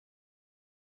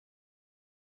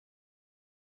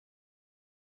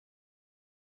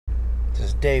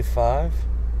day 5,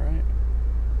 right?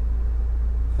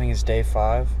 I think it's day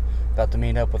 5. About to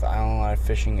meet up with Island Life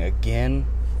Fishing again,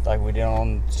 like we did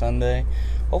on Sunday.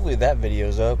 Hopefully that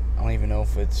video's up. I don't even know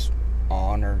if it's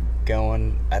on or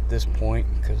going at this point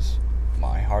because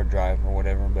my hard drive or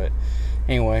whatever. But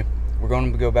anyway, we're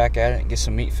going to go back at it and get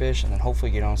some meat fish, and then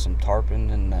hopefully get on some tarpon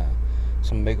and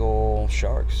some big old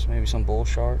sharks, maybe some bull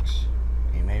sharks,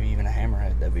 and maybe even a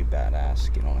hammerhead. That'd be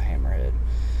badass. Get on a hammerhead.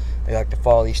 They like to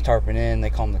follow these tarpon in.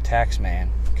 They call them the tax man,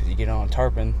 because you get on a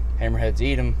tarpon, hammerheads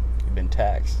eat them, you've been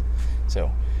taxed.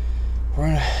 So we're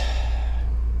gonna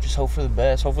just hope for the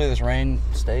best. Hopefully this rain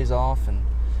stays off and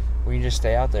we can just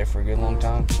stay out there for a good long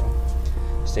time. So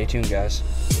stay tuned, guys.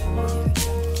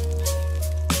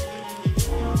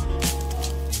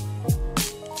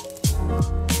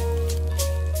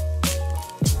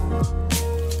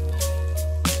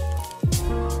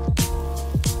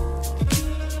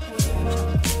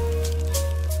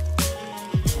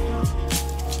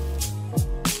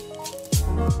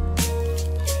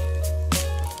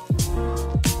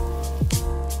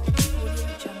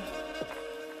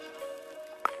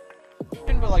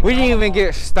 We didn't even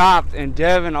get stopped and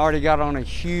Devin already got on a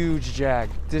huge jag.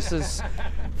 This is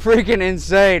freaking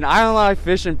insane. Island Life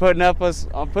Fishing putting us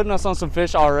on some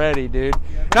fish already, dude.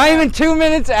 Not even 2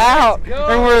 minutes out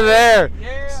and we're there.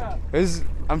 Yeah.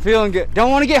 I'm feeling good.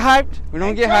 Don't want to get hyped. We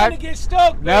don't get hyped. To get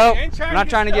stoked, nope, not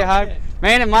trying to get hyped.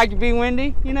 Man, it might be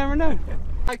windy. You never know.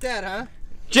 Like that, huh?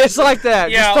 Just like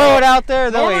that. Yeah, just throw it out there.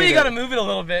 Normally you gotta move it a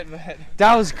little bit, but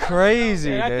that was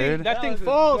crazy, dude. That thing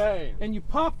falls, and you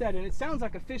pop that, and it sounds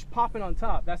like a fish popping on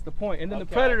top. That's the point. And then the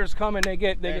predators come and they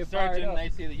get fired up.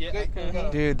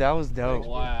 Dude, that was dope.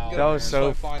 Wow, that was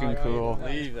so fucking cool.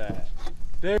 Believe that.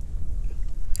 Dude.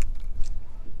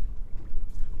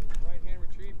 Right hand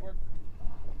retrieve work.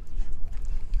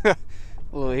 A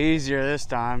little easier this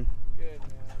time. Good, man.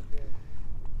 Good.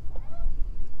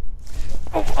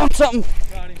 Oh, something.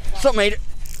 Something made it.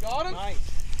 Got him? Nice.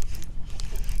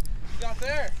 You got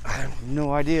there? I have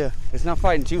no idea. It's not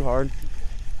fighting too hard.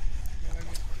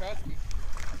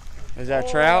 Is that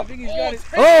trout? I think he's got it.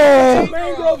 Oh!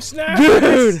 Mangrove snap.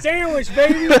 Dude! Sandwich,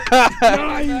 baby.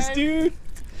 Nice, dude.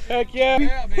 Heck yeah.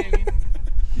 Yeah, baby.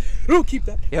 Ooh, keep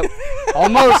that. Yep.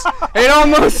 Almost. It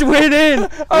almost went in.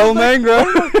 Oh,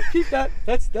 mangrove. Keep that.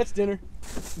 That's dinner.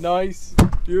 Nice.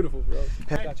 Beautiful, bro.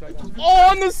 Oh,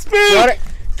 on the spook! Got it.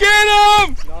 Get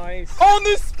him! Nice. On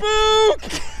the spook!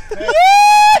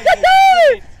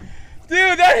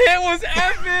 Dude, that hit was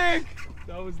epic!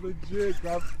 That was legit.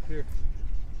 Grab here.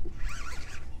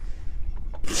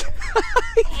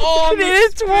 Oh, it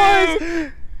is twice.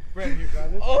 Brandon, here,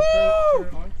 grab this. Oh. Turn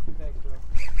it on. Thanks, bro.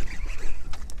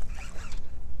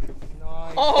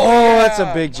 Nice. Oh, that's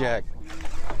a big jack.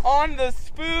 On the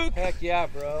spook! Heck yeah,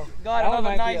 bro. Got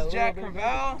another nice Jack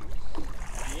Crevalle.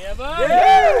 Yeah, bud.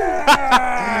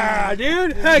 Yeah,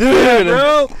 dude. Heck yeah,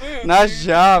 bro. Nice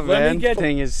job, Let man. me get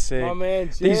Thing is sick. Oh, man,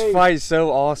 these fights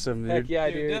so awesome, dude. Heck yeah,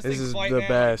 dude. This is the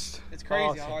best. It's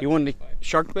crazy. Awesome. You want the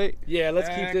shark bait? Yeah, let's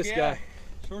keep this guy.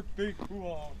 Shark bait,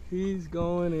 cool. He's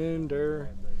going in there.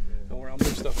 Don't worry, I'll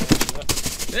move stuff.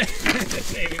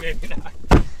 Maybe not.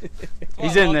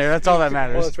 He's in there. That's all that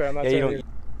matters. Oh, that's right. I'm not telling you.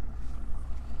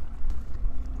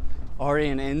 Already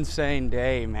an insane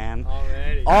day, man.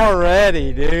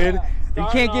 Already, dude. Yeah. You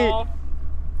can't get.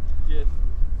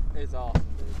 It's awesome,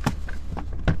 dude.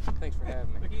 Thanks for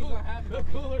having me. The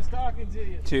cooler's talking to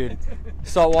you. Dude,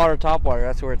 saltwater, topwater,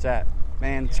 that's where it's at.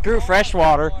 Man, screw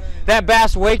freshwater. That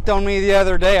bass waked on me the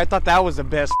other day. I thought that was the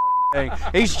best thing.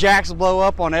 These jacks blow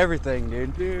up on everything,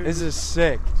 dude. This is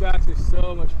sick. Jacks are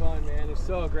so much fun, man. They're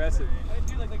so aggressive.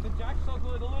 Dude, like the jacks so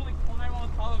cool. They literally climb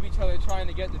on top of each other trying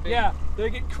to get the bait. Yeah, they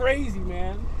get crazy,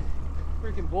 man.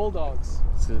 Freaking bulldogs. I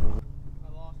lost him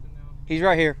now. He's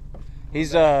right here.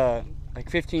 He's like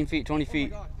 15 feet, 20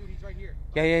 feet. Oh my God, dude, he's right here.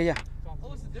 Yeah.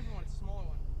 Oh, it's a different one. It's a smaller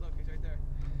one. Look, he's right there.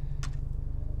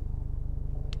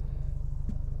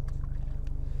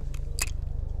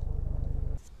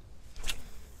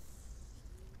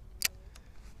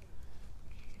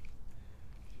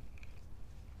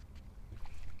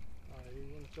 Alright, you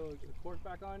want to throw the cork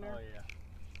back on there? Oh, yeah.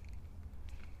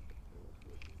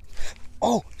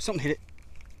 Oh, something hit it.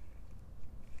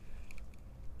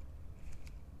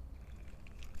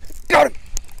 Got him!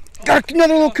 Got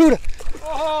another little cuda.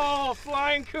 Oh,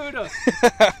 flying cuda.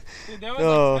 Dude, there was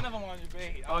like 10 of them on your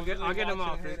bait. I'll get him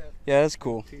off. Yeah, that's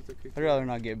cool. I'd rather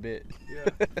not get bit. Yeah.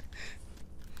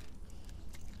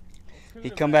 He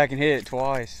come back and hit it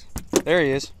twice. There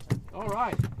he is. All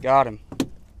right. Got him.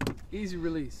 Easy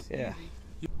release. Yeah.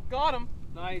 Got him.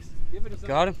 Nice. Give it a second.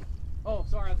 Got him. Oh,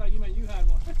 sorry. I thought you meant you had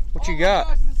one. What you Oh got?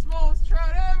 my gosh, it's the smallest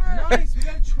trout ever. Nice. We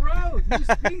got a trout.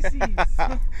 New species.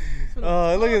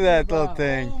 Oh, look at that little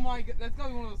thing. Oh my god, that's gotta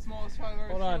be one of the smallest trout I've ever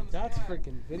Hold seen. on. This That's flat.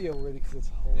 freaking video worthy because it's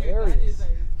Dude, hilarious. that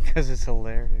is Because it's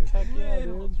hilarious. Heck a yeah,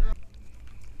 little dude. trout.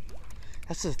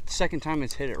 That's the second time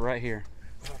it's hit it right here.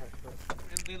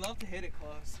 And they love to hit it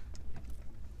close.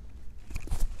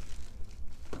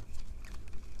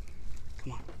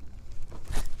 Come on.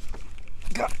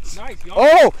 Got it. Nice, y'all.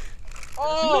 Oh!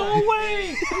 Oh No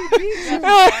way!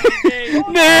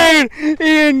 Dude,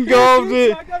 he engulfed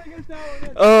it. I gotta get that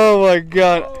one. Oh my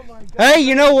god. Oh my god. Hey,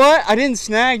 you know what? I didn't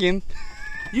snag him.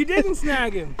 You didn't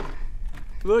snag him.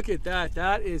 Look at that.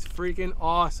 That is freaking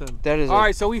awesome. That is. All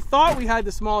right, so we thought we had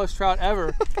the smallest trout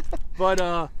ever,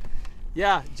 but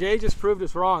yeah, Jay just proved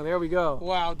us wrong. There we go.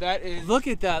 Wow, that is. Look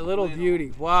at that little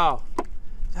beauty. Wow.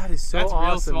 That is so That's real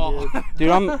awesome, small. dude. Dude,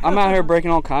 I'm out here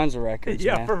breaking all kinds of records.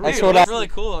 Yeah, man. for real. That's Dude, what that's I. really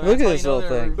cool. Look at That's this how you know little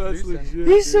they're thing. That's producing.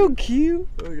 legit. He's so cute.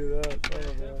 Look at that. Oh,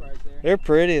 man. Right there. They're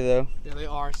pretty though. Yeah, they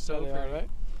are so They are, pretty.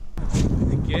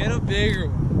 right? Get a bigger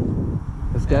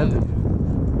one. Let's get it.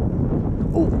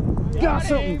 Oh, got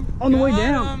something on the way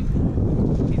down.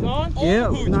 He's on? Yeah,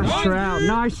 Oh, nice trout.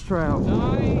 Nice trout.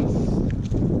 Nice.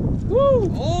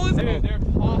 Woo! Oh, it's Dude, they're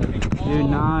popping. Dude,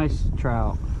 nice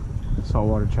trout.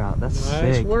 Saltwater trout. That's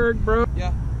Nice sick. work, bro.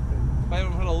 Yeah. Might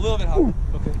have put a little bit higher.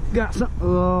 Okay. Got some.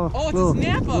 Oh, it's a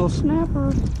snapper. Little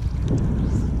snapper.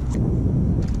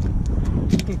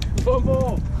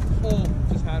 Bumble. Oh,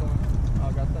 just had one. Oh,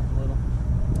 I got something little.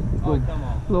 Oh, Little- come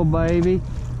on. Little baby.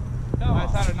 I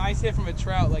just had a nice hit from a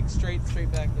trout, like straight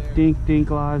back there. Dink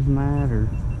lives matter.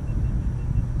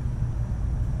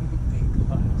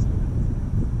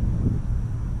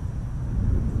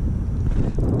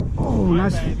 Oh,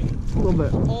 nice. Baby. A little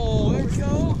bit. Oh, there we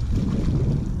go.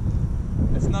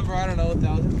 That's number, I don't know,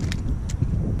 1,000.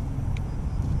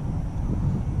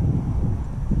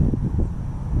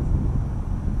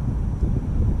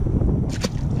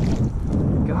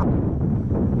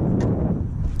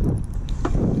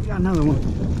 Got another one.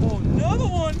 Oh, another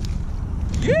one.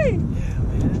 Yay! Yeah,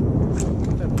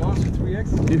 man. That monster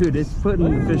 3X. Dude, it's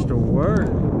putting the fish to work.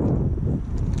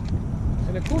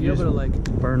 And a cool be able to like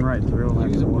Burn right through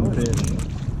like use a one boat. fish.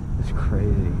 It's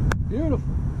crazy. Beautiful.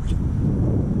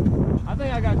 I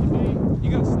think I got the bait.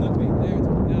 You got a snook bait there. It's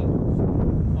coming down.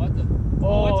 What the?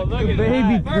 Oh, it's a look good at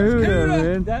Baby that. First Cuda,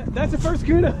 Cuda. man. That's the first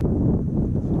Cuda.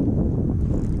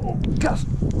 Gus.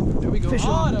 There we go. Fish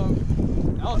Got him.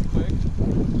 That was quick.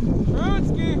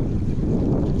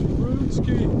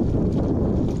 Fruitski.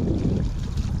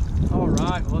 All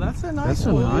right. Well, that's a nice That's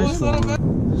a one. nice Son of one.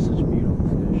 Such a beautiful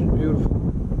fish. Beautiful.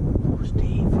 Oh,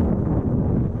 Steve.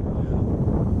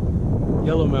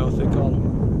 Yellowmouth, they call him.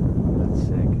 That's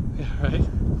sick. Yeah, right?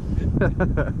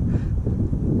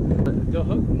 The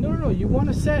hook? No. You want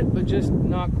to set, but just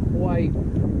not quite.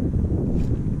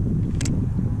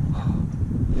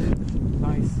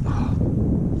 Nice.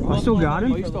 I still got Oh,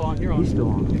 him? you still on? You're on. He's still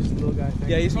on. Just a little guy thing.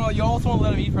 Yeah, you also want to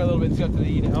let him eat for a little bit after they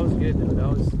eat it. That was good, though. That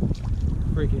was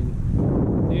freaking.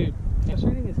 Dude,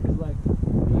 frustrating is because, like,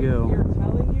 Yo. we're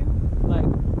telling you, like,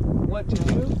 what to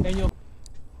do, and you'll.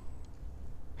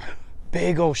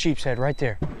 Big old sheep's head right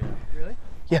there. Really?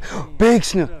 Yeah, big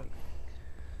snook.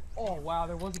 Oh, wow.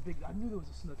 There was a big. I knew there was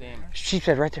a snook. Damn. Sheep's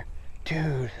head right there.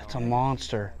 Dude, that's a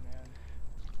monster.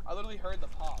 I literally heard the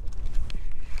pop.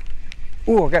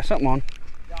 Ooh, I got something on.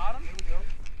 Got him? Here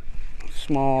we go.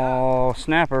 Small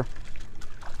snapper.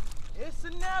 It's a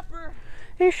napper.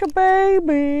 It's your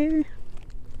baby.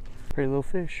 Pretty little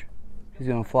fish. He's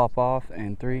gonna flop off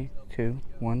in 3, 2,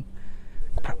 1.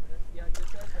 Yeah, get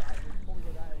that guy. Before we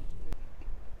go that way.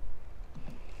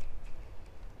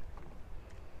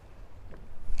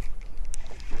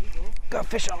 Got a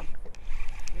fish on.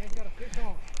 Man's got a fish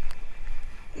on.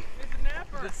 It's a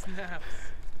napper. It snaps.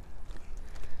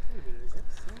 Wait a minute, is that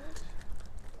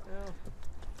sandwich?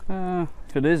 No.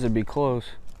 If it is, it'd be close.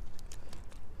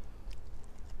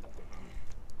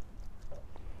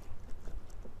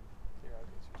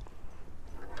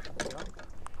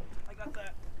 I got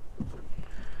that.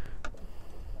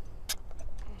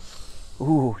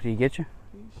 Ooh, did he get you?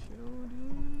 He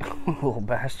showed it. Little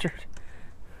bastard.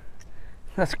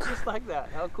 That's cr Just like that.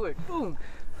 How quick? Boom.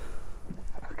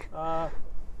 Okay. Yeah,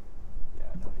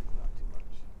 no, he's not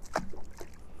too much.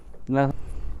 Nothing.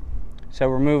 So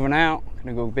we're moving out.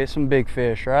 Gonna go get some big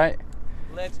fish, right?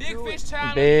 Let's big do fish it.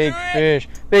 time. Big Let's do it. fish.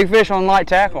 Big fish on light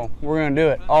tackle. We're gonna do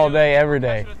it all day, every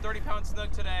day. Catching a 30-pound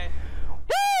snook today.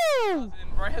 Woo!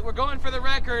 And we're going for the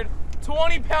record.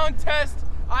 20-pound test.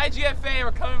 IGFA,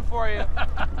 we're coming for you.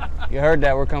 You heard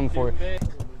that, we're coming for you. Big.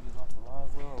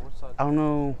 I don't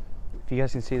know if you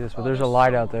guys can see this, but there's a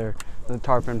light out there. The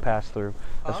tarpon pass through.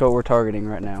 That's what we're targeting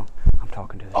right now. I'm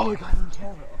talking to them. Oh, we got it on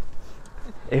camera.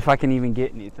 If I can even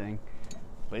get anything.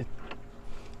 But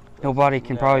nobody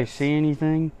can probably see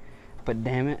anything. But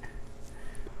damn it.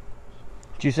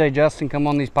 Did you say Justin come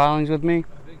on these pilings with me?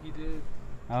 I think he did.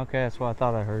 Okay, that's what I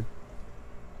thought I heard.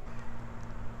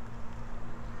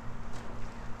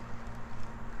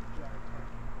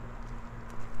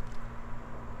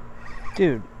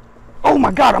 Dude. Oh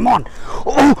my God, I'm on.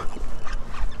 Oh.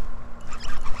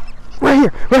 Right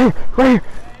here, right here, right here.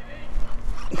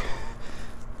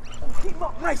 Oh, keep him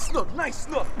up. Nice snook, nice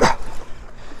snook.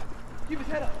 Keep his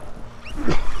head up.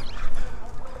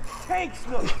 Tank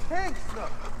snook, tank snook.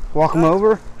 Walk him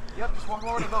over. Yep, just walk him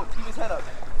over to the boat. Keep his head up.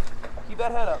 Keep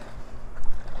that head up.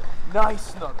 Nice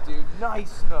snook, dude.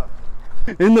 Nice snook.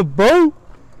 In the boat?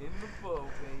 In the boat,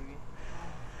 baby.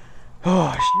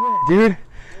 Oh, shit, dude.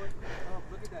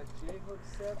 Look at that J-hook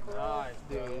set, bro. Nice,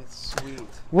 dude. It's sweet.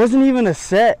 Wasn't even a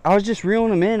set. I was just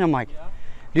reeling them in. I'm like,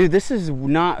 dude, this is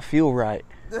not feel right.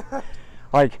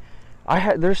 Like,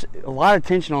 there's a lot of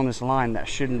tension on this line that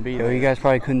shouldn't be. You guys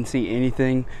probably couldn't see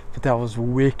anything, but that was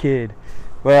wicked.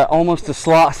 But almost a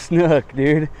slot snook,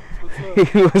 dude.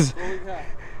 He was.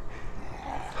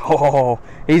 Oh,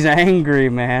 he's angry,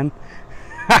 man.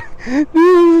 Dude,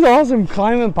 this is awesome.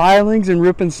 Climbing pilings and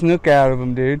ripping snook out of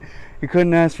him, dude. You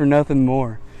couldn't ask for nothing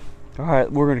more. All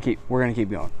right, we're gonna keep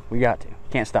going. We got to.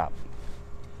 Can't stop.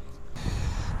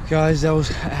 Guys, that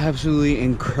was absolutely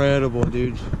incredible,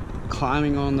 dude.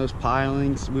 Climbing on those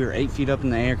pilings. We were 8 feet up in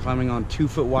the air, climbing on 2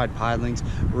 foot wide pilings,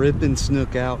 ripping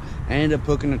snook out. I ended up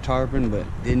hooking a tarpon, but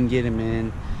didn't get him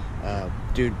in.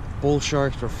 Dude, bull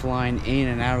sharks were flying in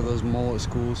and out of those mullet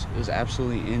schools. It was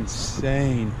absolutely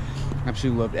insane.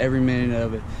 Absolutely loved every minute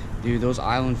of it. Dude, those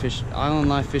island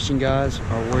life fishing guys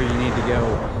are where you need to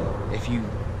go. If you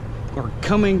are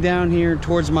coming down here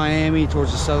towards Miami,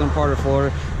 towards the southern part of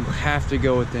Florida, you have to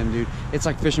go with them, dude. It's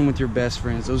like fishing with your best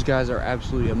friends. Those guys are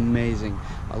absolutely amazing.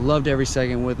 I loved every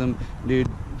second with them, dude.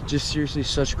 Just seriously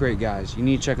such great guys. You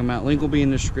need to check them out. Link will be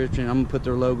in the description. I'm gonna put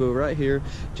their logo right here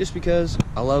just because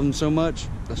I love them so much.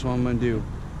 That's what I'm gonna do,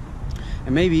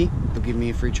 and maybe they'll give me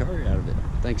a free charter out of it.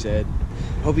 Thanks, Ed.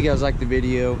 Hope you guys liked the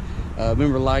video.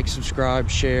 Remember, like, subscribe,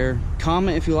 share,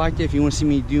 comment if you liked it. If you want to see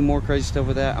me do more crazy stuff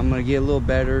with that, I'm going to get a little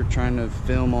better trying to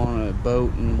film on a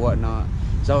boat and whatnot.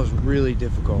 So that was really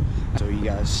difficult. So you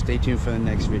guys stay tuned for the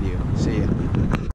next video. See ya.